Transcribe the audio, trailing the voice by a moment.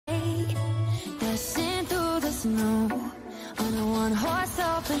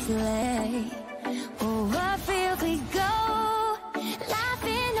please lay. Oh, what field we go,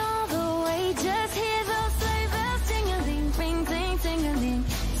 laughing all the way. Just hear those sleigh bells jingling, ring, ting, tingling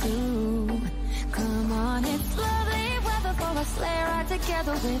too. Come on, it's lovely weather for a sleigh ride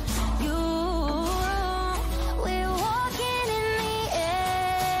together with you. We're walking in the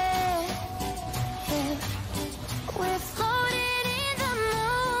air, yeah. We're floating in the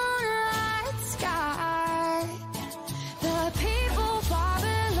moonlight sky. The people far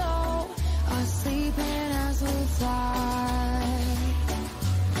below are sleeping as we fly.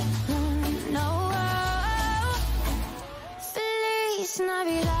 No, Feliz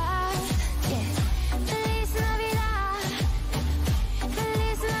Navidad, yeah. Feliz Navidad,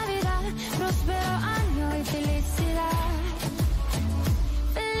 Feliz Navidad, próspero año y felicidad.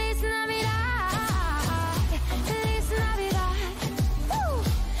 Feliz Navidad, Feliz Navidad,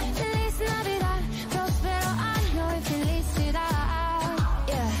 Feliz Navidad, próspero año y felicidad.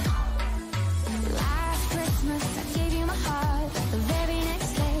 Yeah. Last Christmas I gave you my heart, the very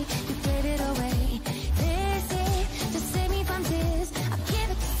next day you gave it away. This year, to save me from tears, I'll give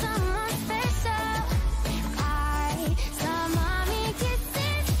it to someone special. I saw mommy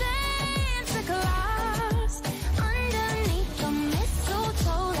kissing Santa Claus underneath the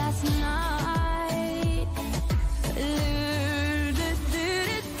mistletoe last night.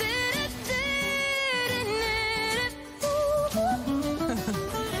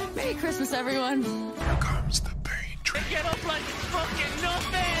 Merry Christmas, everyone. Here comes the pain train. Get up like it's fucking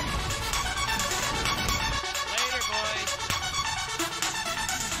nothing! Later, boys.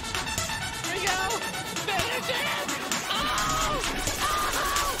 Here we go! Better dance! Oh!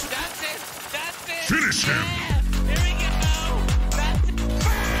 Oh! That's it! That's it! Finish him! Yeah! Here we go! That's it!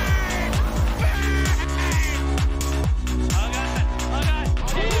 Burn! Burn! Oh god! Oh god!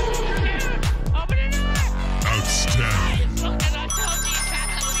 Dude! Open the door! Outstanding. Fucking I told you can't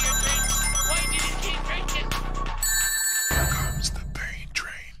handle your drink! Why did you keep drinking? Here comes the pain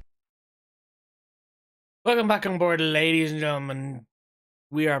train. Welcome back on board, ladies and gentlemen.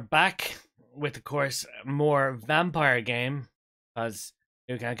 We are back with, of course, more vampire game, because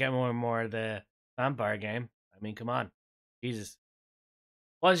you can't get more and more of the vampire game. I mean, come on. Jesus.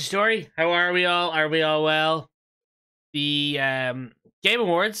 What's the story? How are we all? Are we all well? The Game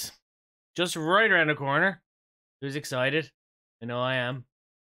Awards, just right around the corner. Who's excited? I know I am.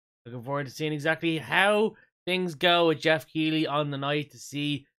 Looking forward to seeing exactly how things go with Jeff Keighley on the night, to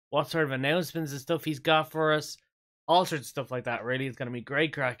see what sort of announcements and stuff he's got for us. All sorts of stuff like that, really. It's going to be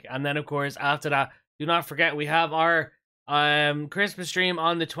great crack. And then, of course, after that, do not forget, we have our Christmas stream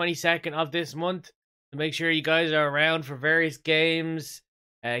on the 22nd of this month. So make sure you guys are around for various games,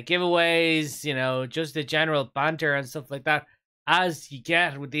 giveaways, you know, just the general banter and stuff like that, as you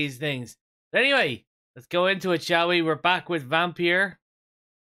get with these things. But anyway, let's go into it, shall we? We're back with Vampire.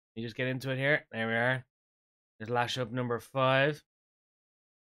 Let me just get into it here. There we are. There's lash up number 5.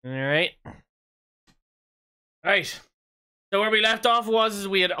 Alright. Right. So where we left off was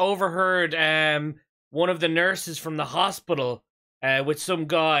we had overheard one of the nurses from the hospital with some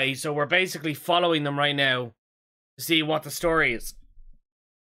guy. So we're basically following them right now to see what the story is.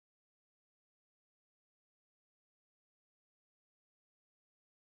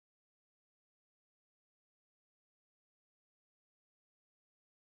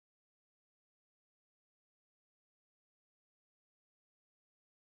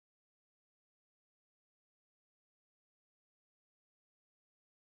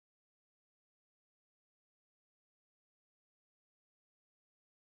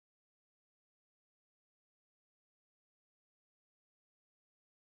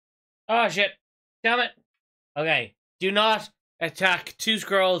 Oh shit. Damn it. Okay. Do not attack 2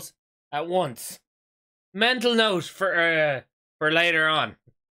 scrolls at once. Mental note for later on.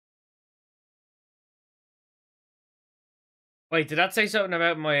 Wait, did that say something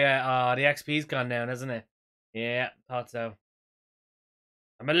about my the XP's gone down, isn't it? Yeah, thought so.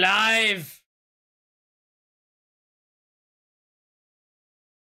 I'm alive.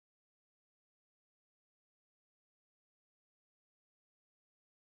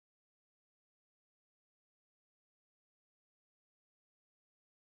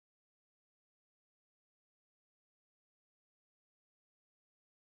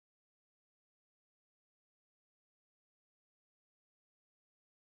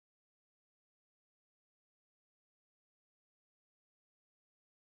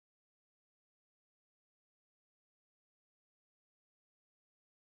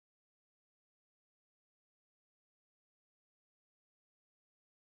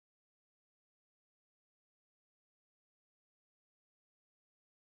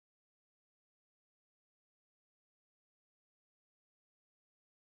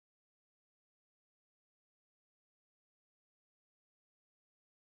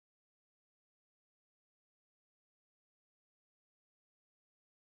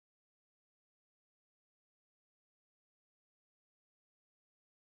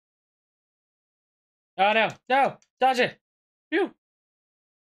 Oh no, no, dodge it. Phew.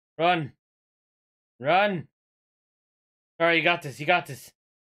 Run. Run. Alright, you got this, you got this.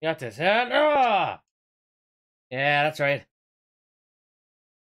 You got this. And, yeah, that's right.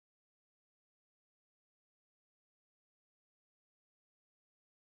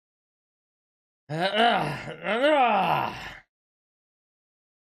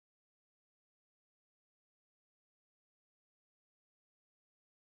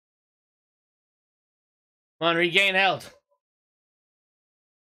 Come on, regain health.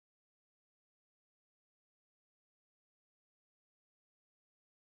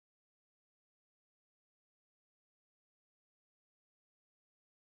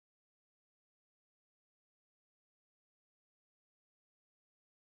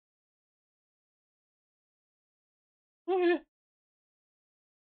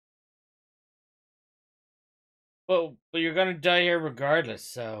 But you're gonna die here regardless,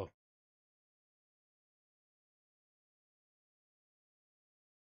 so.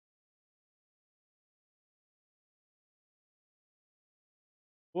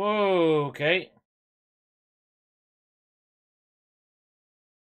 Whoa, okay.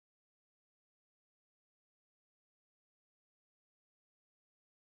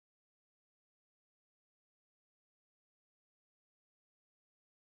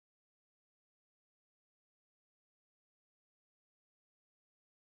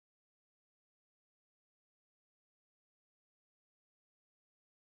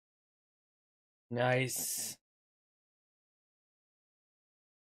 Nice.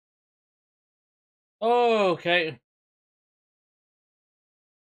 Oh, okay.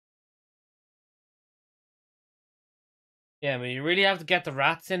 Yeah, but you really have to get the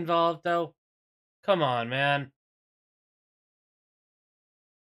rats involved, though. Come on, man.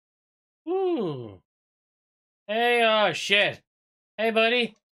 Ooh. Hey, oh, shit. Hey,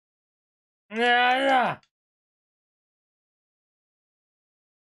 buddy. Nah.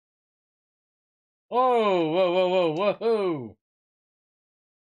 Whoa, whoa, whoa, whoa, whoa.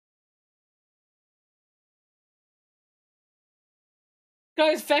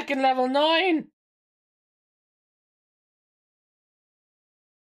 Guy's fucking level 9.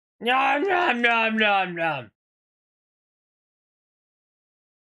 Nom, nom, nom, nom, nom.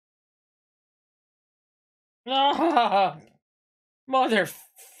 Oh, mother.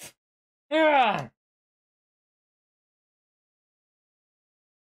 Yeah.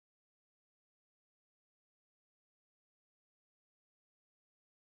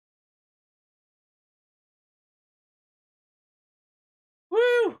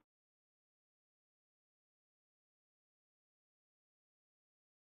 Woo.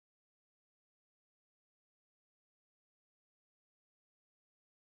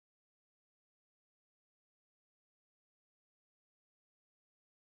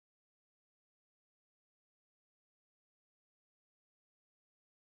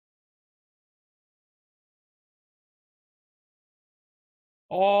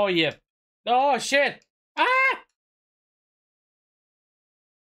 Oh, yeah. Oh, shit. Ah!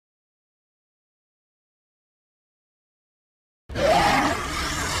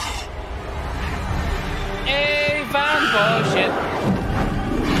 Hey, van bullshit.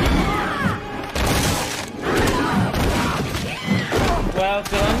 Well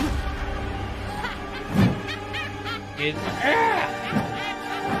done. It. Ah!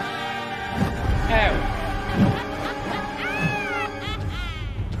 Ow.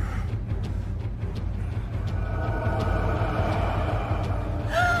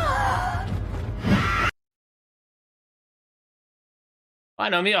 I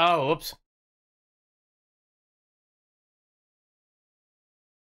know me. Oh, oops.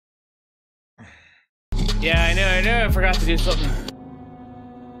 Yeah, I know. I forgot to do something.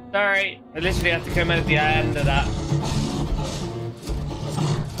 Sorry. I literally have to come in at the end of that.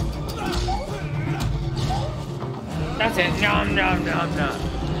 That's it. Nom, nom, nom, nom.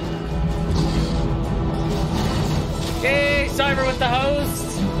 Hey, Cyber with the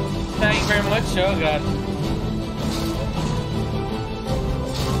host. Thank you very much. Oh, God.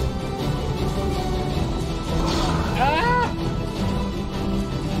 Ah!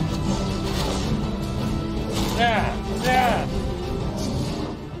 Yeah.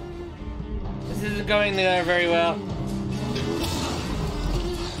 This isn't going there very well.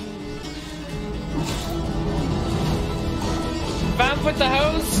 Vamp with the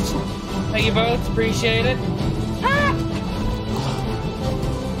host. Thank you both. Appreciate it.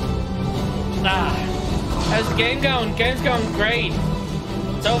 How's the game going? Game's going great.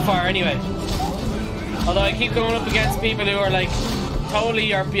 So far, anyway. Although I keep going up against people who are like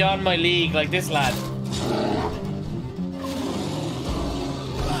totally are beyond my league, like this lad.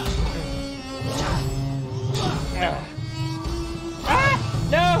 Ah!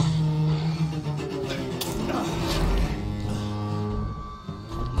 No!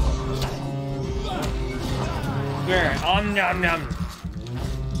 Here, nom nom.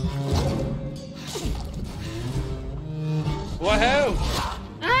 Woohoo!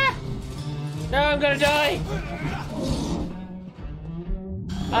 Ah! No, I'm gonna die!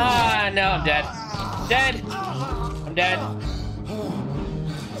 Ah, no, I'm dead. Dead! I'm dead.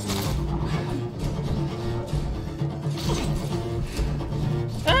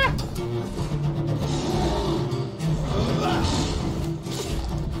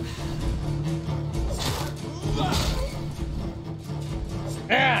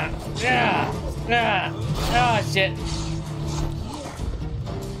 Ah! Oh, shit.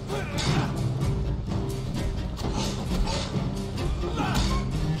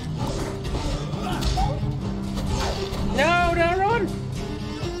 No, don't run!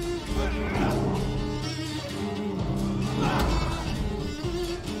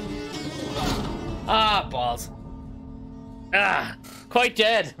 Ah, balls. Ah, quite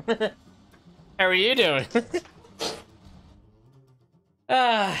dead. How are you doing?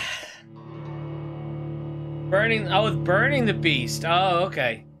 Ah. Burning, oh, it's burning the beast. Oh,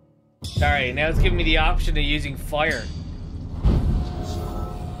 okay. Sorry, now it's giving me the option of using fire.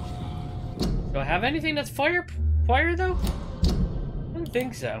 Do I have anything that's fire though? I don't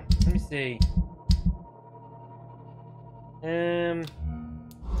think so. Let me see.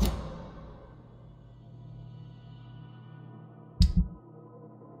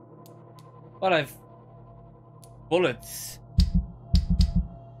 Well, I've bullets.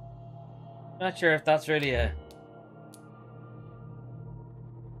 Not sure if that's really a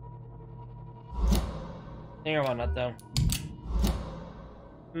thing or whatnot, though.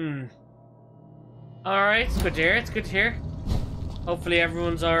 Alright, it's good to hear, it's good to hear. Hopefully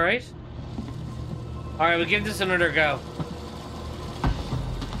everyone's alright. Alright, we'll give this another go.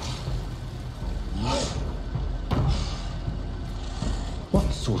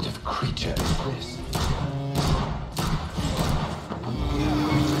 What sort of creature is this?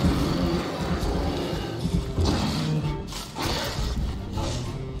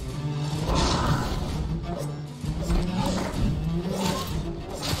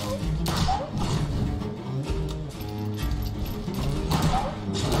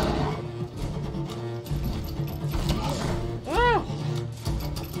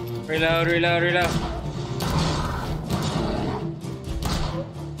 Reload, reload, reload.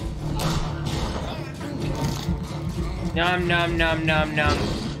 Nom nom nom nom nom.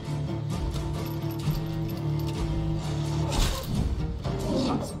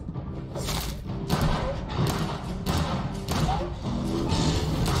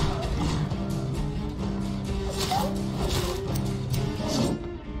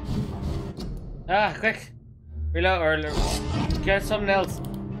 Ah, quick. Reload or get something else.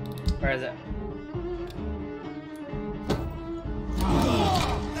 Where is it?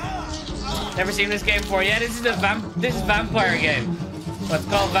 Never seen this game before. Yeah, this is vampire game. Well, it's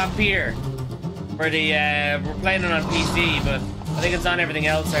called Vampire. For the we're playing it on PC, but I think it's on everything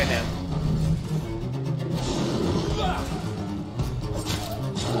else right now.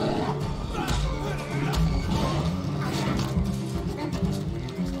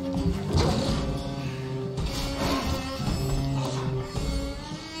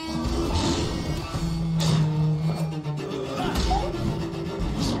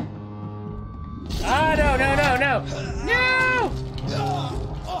 No!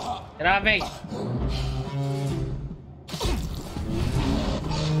 Get off me!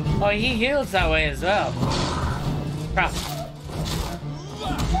 Oh, he heals that way as well. Crap.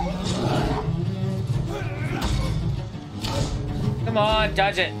 Come on,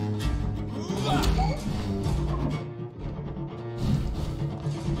 dodge it.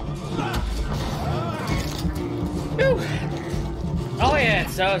 Whew. Oh yeah,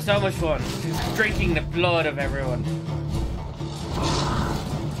 it's so much fun. Just drinking the blood of everyone.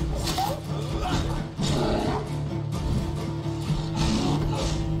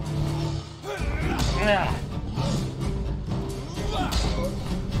 Ah.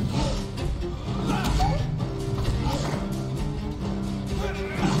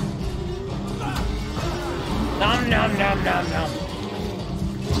 Nom nom nom nom nom.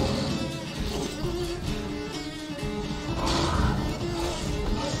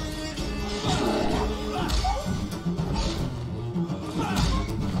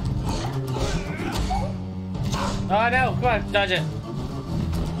 Oh no, come on, dodge it.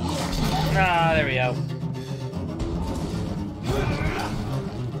 Ah, there we go.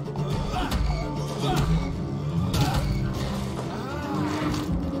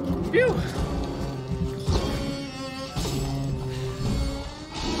 Phew.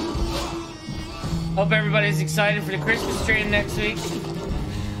 Hope everybody's excited for the Christmas stream next week.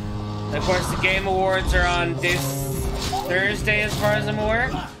 And of course, the Game Awards are on this Thursday, as far as I'm aware.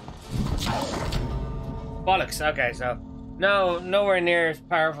 Bollocks. Okay, so no, nowhere near as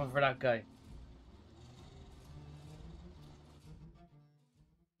powerful for that guy.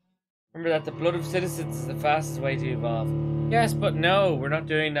 Remember that the blood of citizens is the fastest way to evolve. Yes, but no, we're not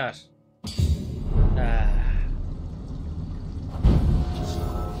doing that.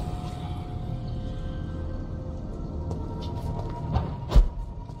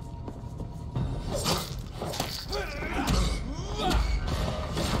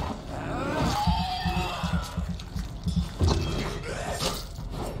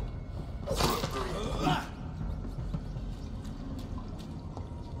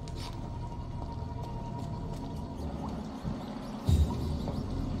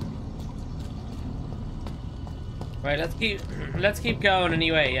 Right, let's keep going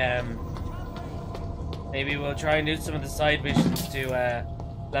anyway. Maybe we'll try and do some of the side missions to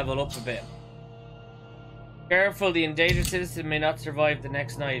level up a bit. Careful, the endangered citizen may not survive the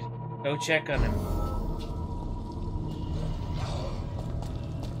next night. Go check on him.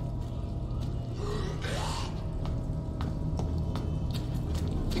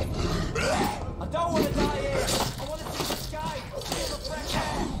 I don't want to die here. I want to see the sky. Feel the fresh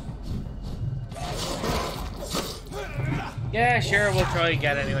air. Yeah, sure, we'll try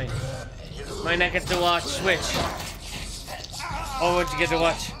again anyway. Might not get to watch Switch. Oh, what'd you get to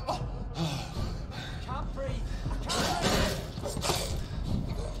watch? Can't breathe.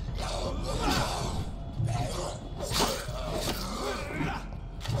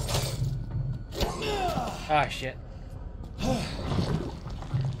 Ah, shit.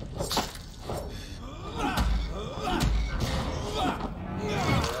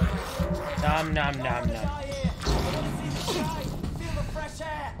 Nom nom nom nom.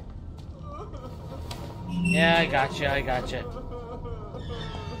 Yeah, I gotcha.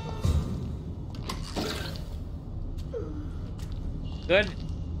 Good?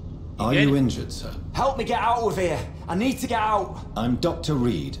 Are you injured, sir? Help me get out of here. I need to get out. I'm Dr.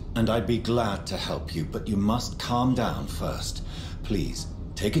 Reed, and I'd be glad to help you, but you must calm down first. Please,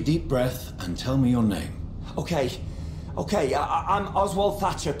 take a deep breath and tell me your name. Okay, I'm Oswald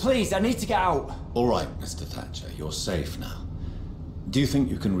Thatcher. Please, I need to get out. All right, Mr. Thatcher, you're safe now. Do you think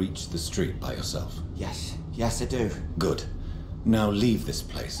you can reach the street by yourself? Yes, I do. Good. Now leave this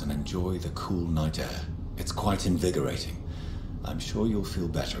place and enjoy the cool night air. It's quite invigorating. I'm sure you'll feel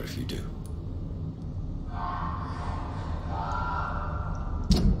better if you do.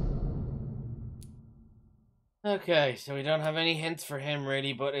 Okay, so we don't have any hints for him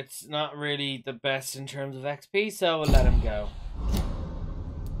really, but it's not really the best in terms of XP, so we'll let him go.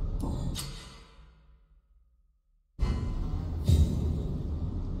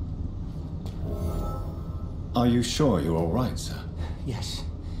 Are you sure you're all right, sir? Yes,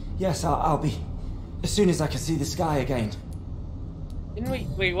 I'll be. As soon as I can see the sky again. Didn't we?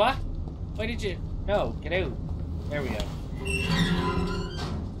 Wait, what? Why did you? No, get out. There we go.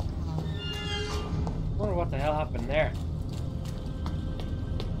 I wonder what the hell happened there.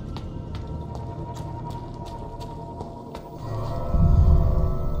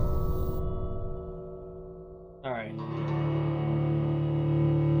 Alright.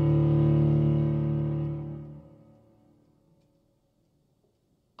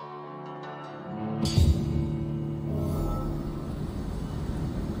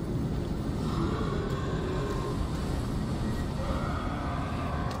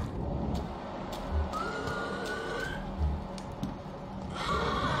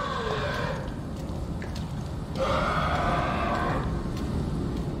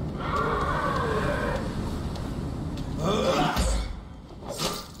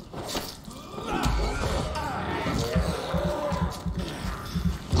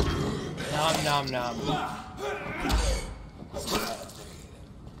 Nom nom.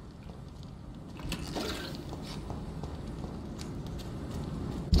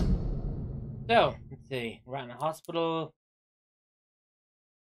 So, let's see. We're at a hospital.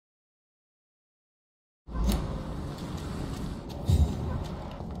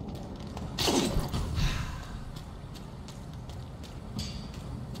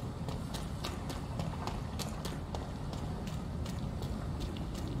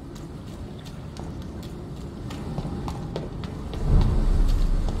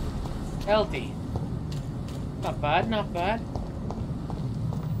 Healthy. Not bad, not bad.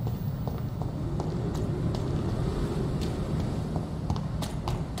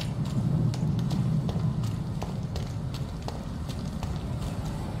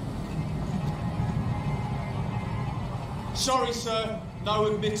 Sorry, sir. No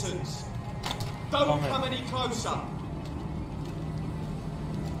admittance. Don't come any closer.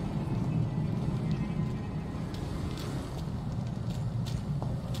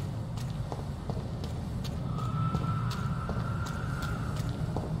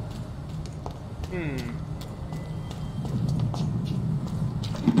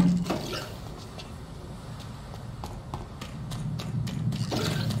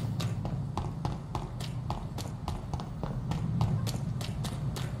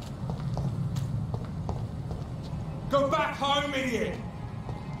 Go back home, idiot!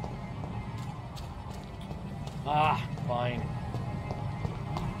 Ah, fine.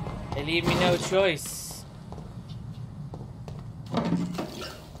 They leave me no choice.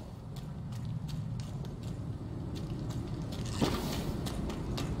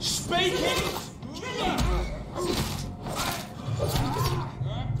 Speaking!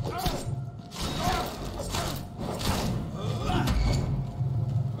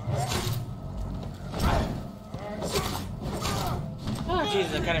 Oh,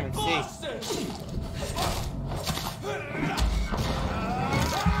 Jesus, I can't even see.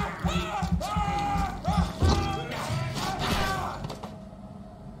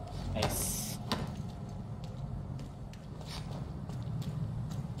 Nice.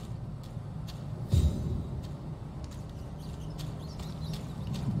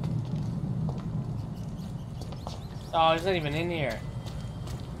 Oh, he's not even in here.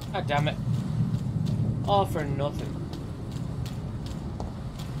 God damn it. All for nothing.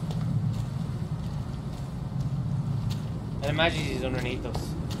 I imagine he's underneath us.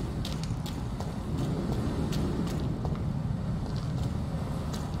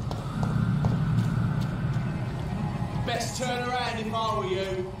 Best turn around if I were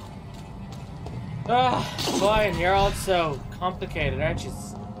you. Ah, fine. You're all so complicated, aren't you?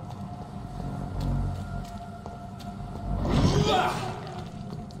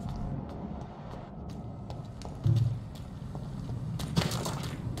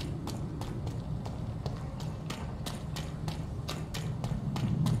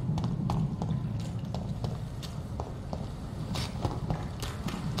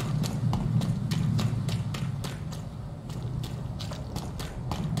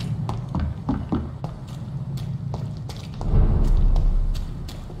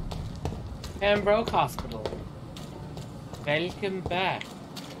 Pembroke Hospital. Welcome back.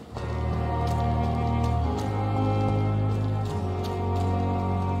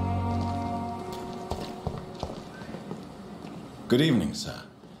 Good evening, sir.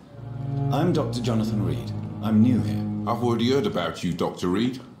 I'm Dr. Jonathan Reed. I'm new here. I've already heard about you, Dr.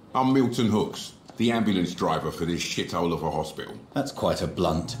 Reed. I'm Milton Hooks, the ambulance driver for this shithole of a hospital. That's quite a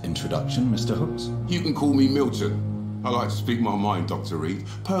blunt introduction, Mr. Hooks. You can call me Milton. I like to speak my mind, Dr. Reed.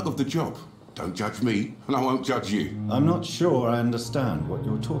 Perk of the job. Don't judge me, and I won't judge you. I'm not sure I understand what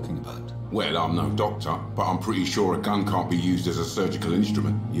you're talking about. Well, I'm no doctor, but I'm pretty sure a gun can't be used as a surgical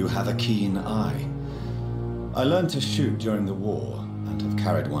instrument. You have a keen eye. I learned to shoot during the war, and have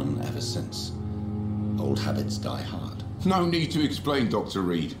carried one ever since. Old habits die hard. No need to explain, Dr.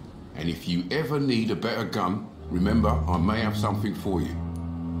 Reed. And if you ever need a better gun, remember, I may have something for you.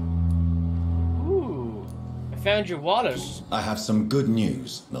 Ooh, I found your wallet. I have some good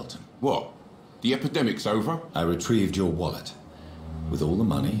news, Milton. What? The epidemic's over? I retrieved your wallet, with all the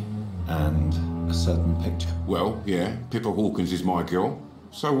money, and a certain picture. Well, yeah, Pippa Hawkins is my girl.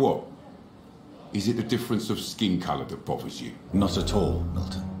 So what? Is it the difference of skin colour that bothers you? Not at all,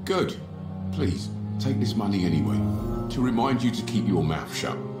 Milton. Good. Please, take this money anyway. To remind you to keep your mouth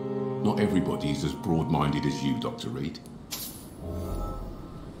shut. Not everybody is as broad-minded as you, Dr. Reed.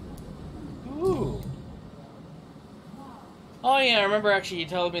 Ooh. Oh yeah, I remember actually you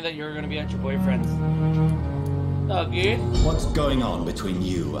told me that you were going to be at your boyfriend's. Oh, good. What's going on between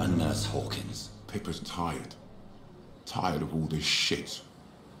you and Nurse Hawkins? Pippa's tired. Tired of all this shit.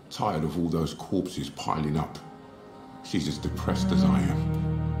 Tired of all those corpses piling up. She's as depressed as I am.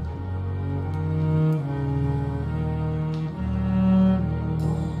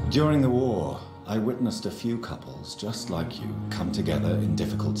 During the war, I witnessed a few couples just like you come together in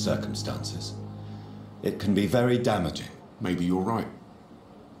difficult circumstances. It can be very damaging. Maybe you're right.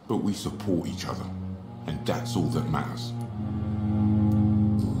 But we support each other. And that's all that matters.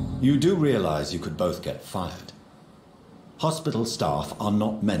 You do realize you could both get fired. Hospital staff are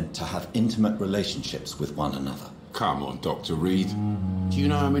not meant to have intimate relationships with one another. Come on, Dr. Reed. Do you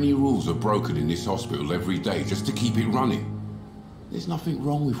know how many rules are broken in this hospital every day just to keep it running? There's nothing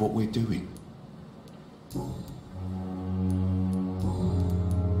wrong with what we're doing.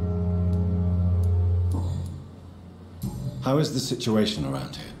 How is the situation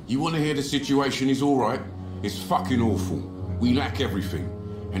around here? You want to hear the situation is all right? It's fucking awful. We lack everything.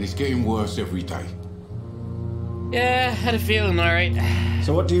 and it's getting worse every day. Yeah, had a feeling, alright.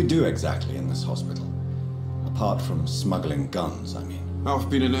 So what do you do exactly in this hospital? Apart from smuggling guns, I mean. I've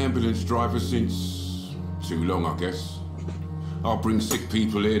been an ambulance driver since... too long, I guess. I bring sick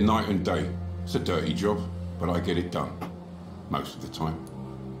people here night and day. It's a dirty job, but I get it done. Most of the time.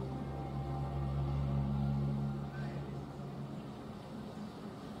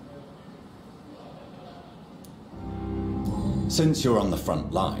 Since you're on the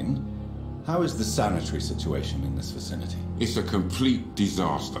front line, how is the sanitary situation in this vicinity? It's a complete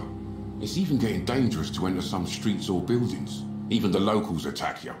disaster. It's even getting dangerous to enter some streets or buildings. Even the locals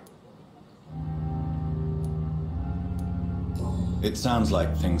attack you. It sounds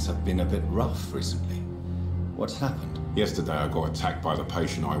like things have been a bit rough recently. What's happened? Yesterday I got attacked by the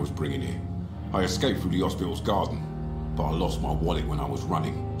patient I was bringing here. I escaped through the hospital's garden, but I lost my wallet when I was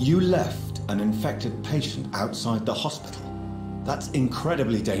running. You left an infected patient outside the hospital? That's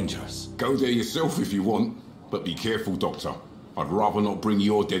incredibly dangerous. Go there yourself if you want, but be careful, Doctor. I'd rather not bring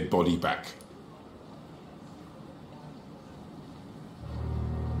your dead body back.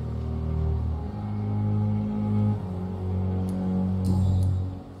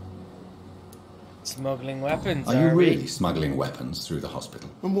 Smuggling weapons, Are you we? really smuggling weapons through the hospital?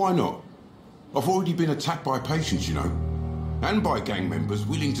 And why not? I've already been attacked by patients, you know. And by gang members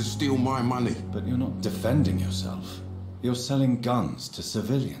willing to steal my money. But you're not defending yourself. You're selling guns to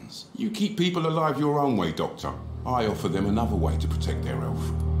civilians. You keep people alive your own way, Doctor. I offer them another way to protect their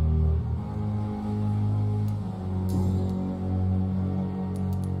health.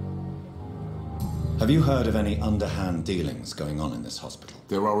 Have you heard of any underhand dealings going on in this hospital?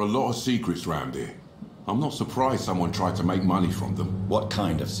 There are a lot of secrets round here. I'm not surprised someone tried to make money from them. What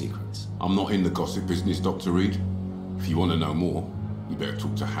kind of secrets? I'm not in the gossip business, Dr. Reed. If you want to know more, you better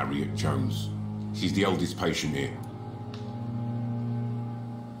talk to Harriet Jones. She's the eldest patient here.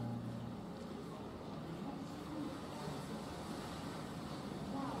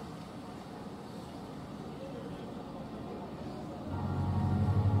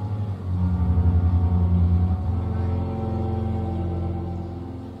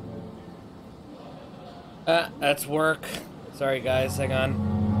 That's work. Sorry guys, hang on.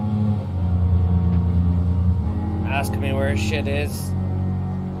 Asking me where shit is.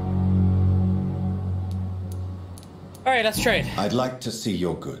 Alright, let's trade. I'd like to see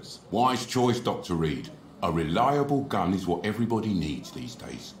your goods. Wise choice, Dr. Reed. A reliable gun is what everybody needs these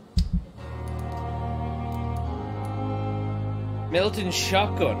days. Milton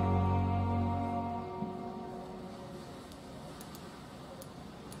shotgun.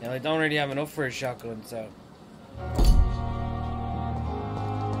 Yeah, I don't really have enough for a shotgun, so.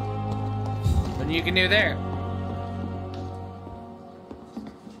 What you can do there?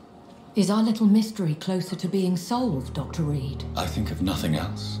 Is our little mystery closer to being solved, Dr. Reed? I think of nothing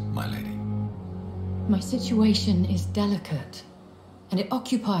else, my lady. My situation is delicate, and it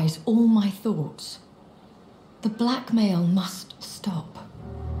occupies all my thoughts. The blackmail must stop.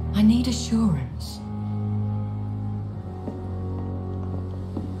 I need assurance.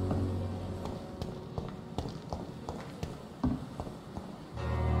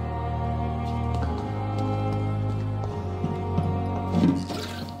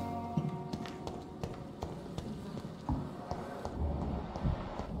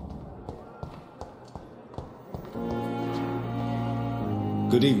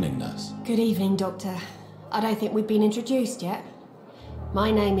 Good evening, nurse. Good evening, Doctor. I don't think we've been introduced yet. My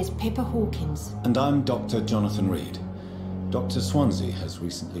name is Pippa Hawkins. And I'm Dr. Jonathan Reed. Dr. Swansea has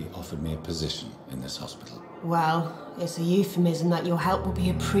recently offered me a position in this hospital. Well, it's a euphemism that your help will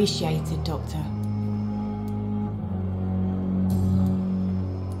be appreciated, Doctor.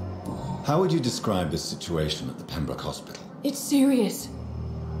 How would you describe the situation at the Pembroke Hospital? It's serious.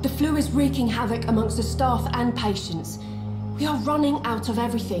 The flu is wreaking havoc amongst the staff and patients. We are running out of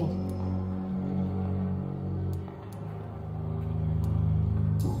everything.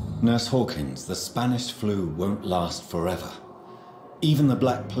 Nurse Hawkins, the Spanish flu won't last forever. Even the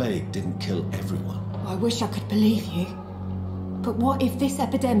Black Plague didn't kill everyone. I wish I could believe you. But what if this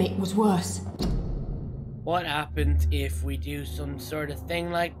epidemic was worse? What happens if we do some sort of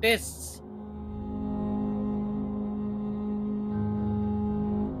thing like this?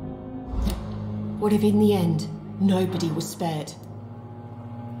 What if in the end, nobody was spared?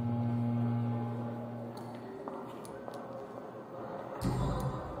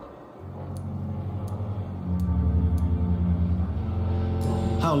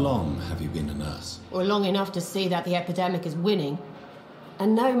 How long have you been a nurse? Or long enough to see that the epidemic is winning.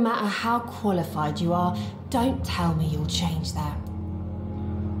 And no matter how qualified you are, don't tell me you'll change that.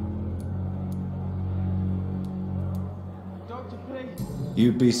 Doctor, please.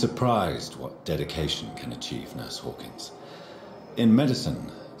 You'd be surprised what dedication can achieve, Nurse Hawkins. In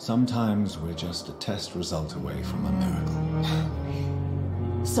medicine, sometimes we're just a test result away from a miracle.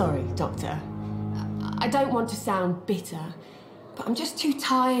 Sorry, Doctor. I don't want to sound bitter, but I'm just too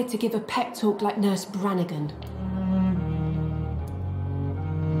tired to give a pep talk like Nurse Brannigan.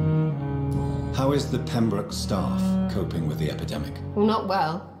 How is the Pembroke staff coping with the epidemic? Well, not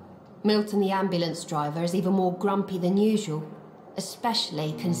well. Milton, the ambulance driver, is even more grumpy than usual,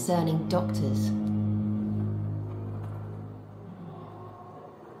 especially concerning doctors.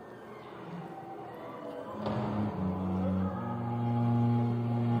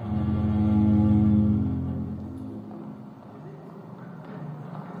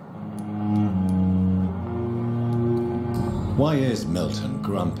 Why is Milton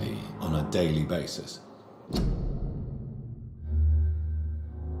grumpy on a daily basis?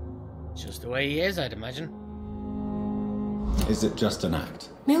 Just the way he is, I'd imagine. Is it just an act?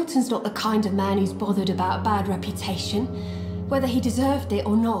 Milton's not the kind of man who's bothered about a bad reputation, whether he deserved it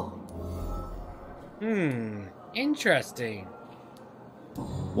or not. Interesting.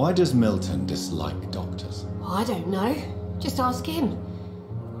 Why does Milton dislike doctors? I don't know. Just ask him.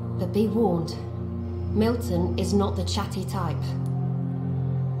 But be warned, Milton is not the chatty type.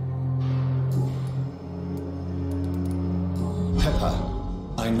 Pepper,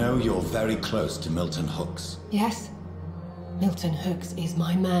 I know you're very close to Milton Hooks. Yes, Milton Hooks is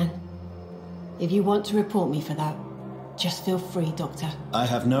my man. If you want to report me for that, just feel free, Doctor. I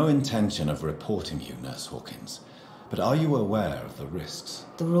have no intention of reporting you, Nurse Hawkins. But are you aware of the risks?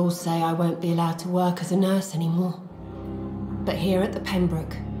 The rules say I won't be allowed to work as a nurse anymore. But here at the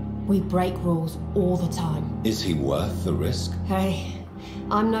Pembroke, we break rules all the time. Is he worth the risk? Hey,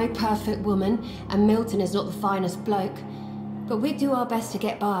 I'm no perfect woman, and Milton is not the finest bloke. But we do our best to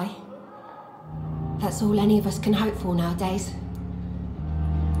get by. That's all any of us can hope for nowadays.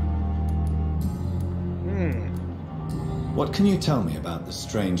 What can you tell me about the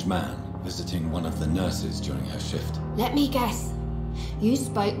strange man visiting one of the nurses during her shift? Let me guess. You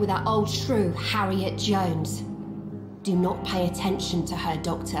spoke with that old shrew, Harriet Jones. Do not pay attention to her,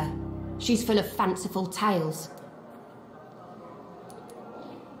 Doctor. She's full of fanciful tales.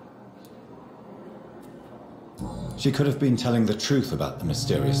 She could have been telling the truth about the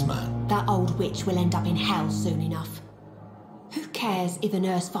mysterious man. That old witch will end up in hell soon enough. Who cares if a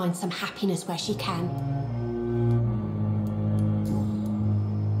nurse finds some happiness where she can?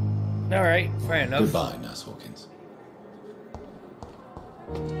 Alright, fair enough. Goodbye, Nurse Hawkins.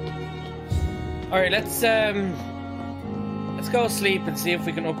 Alright, let's go sleep and see if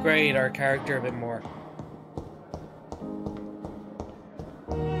we can upgrade our character a bit more.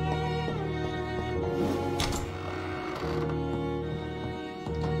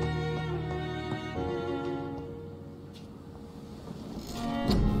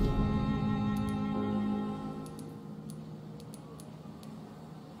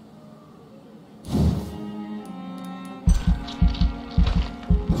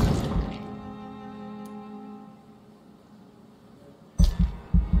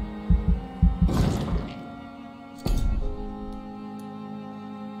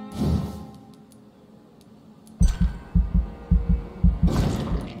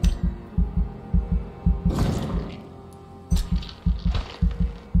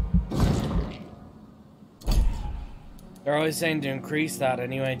 They're always saying to increase that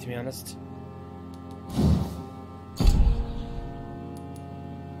anyway, to be honest.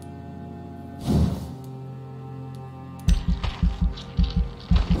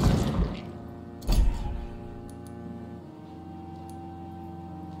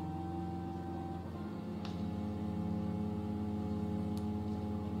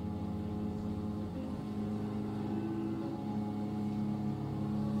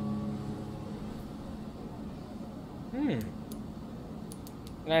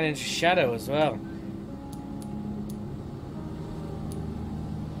 Not into shadow as well.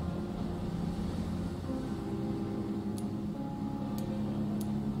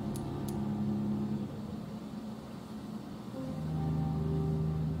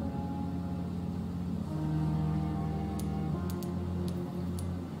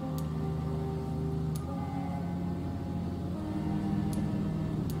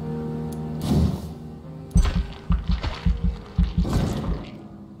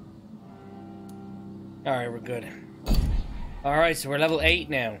 Alright, we're good. Alright, so we're level 8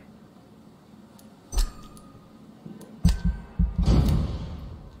 now.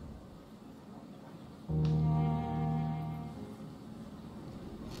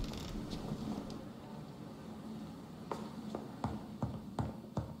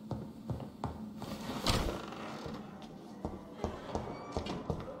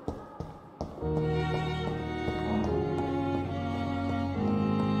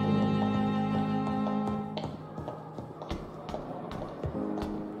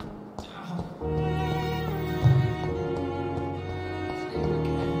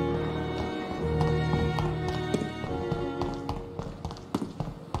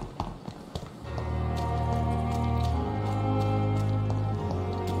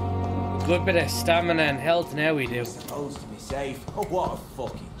 good bit of stamina and health now we do. Supposed to be safe. Oh, what a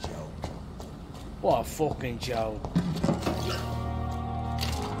fucking joke. What a fucking joke.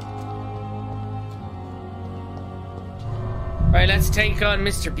 Right, let's take on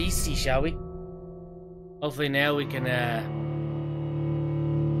Mr. Beastie, shall we? Hopefully now we can,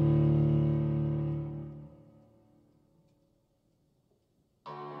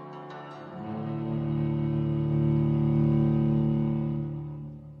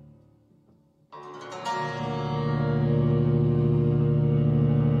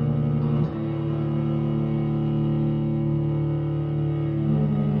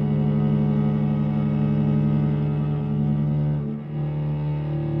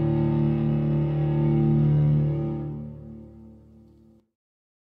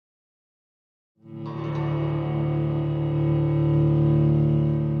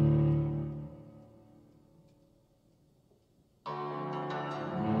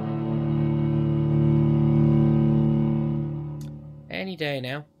 any day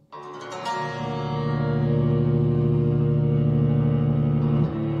now.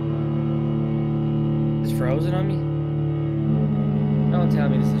 Is frozen on me? Don't tell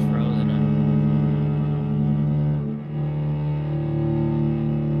me this is frozen on me.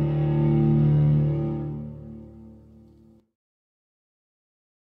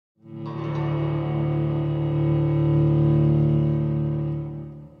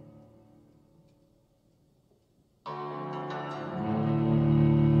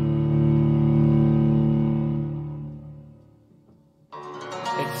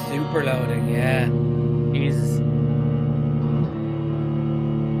 It's super loading, yeah. Jesus.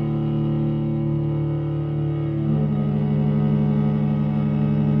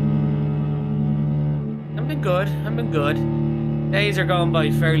 I've been good. I've been good. Days are going by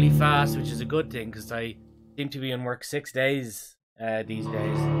fairly fast, which is a good thing because I seem to be in work 6 days these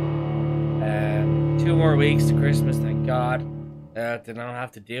days. 2 more weeks to Christmas, thank God. That I don't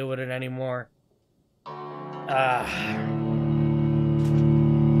have to deal with it anymore.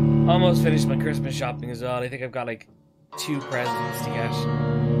 Almost finished my Christmas shopping as well. I think I've got like 2 presents to get.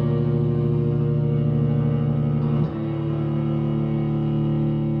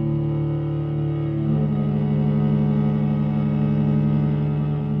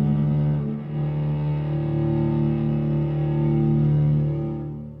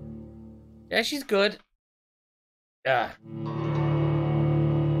 Yeah, she's good. Yeah.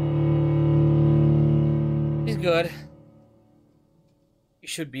 She's good. It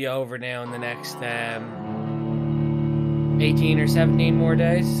should be over now in the next 18 or 17 more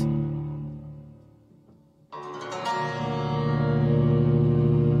days.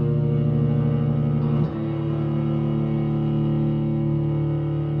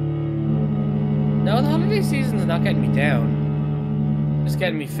 No, the holiday season's not getting me down. Just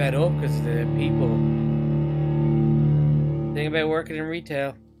getting me fed up because of the people. Thing about working in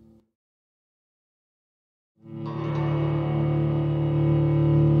retail.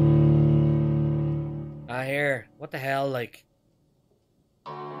 I hear. What the hell, like...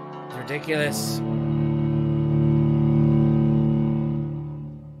 It's ridiculous.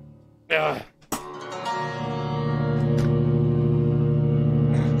 Ugh.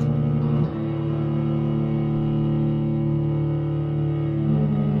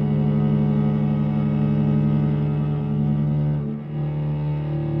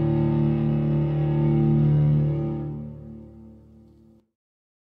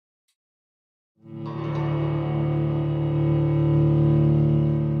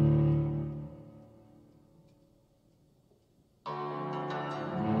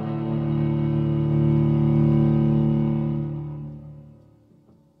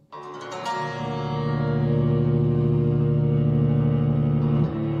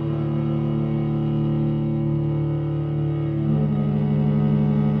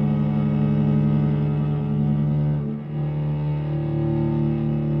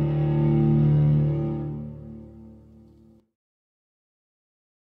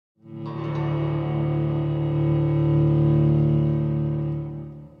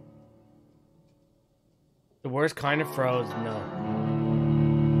 Worst kind of froze, no.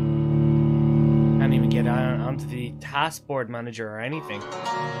 Can't even get onto the task board manager or anything.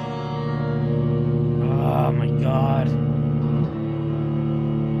 Oh my god.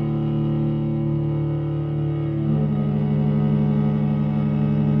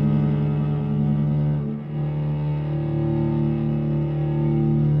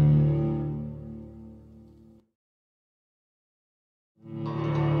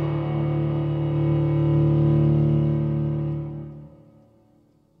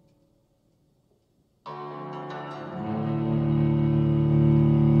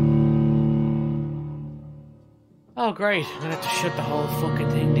 Oh, great. I'm gonna have to shut the whole fucking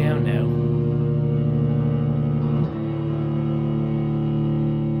thing down now.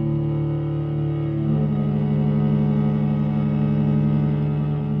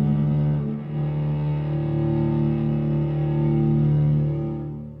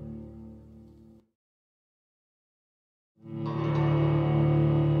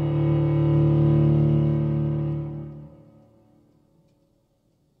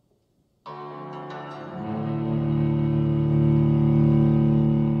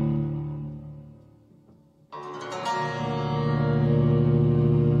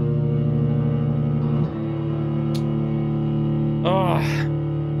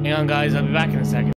 Hang on, guys. I'll be back in a second.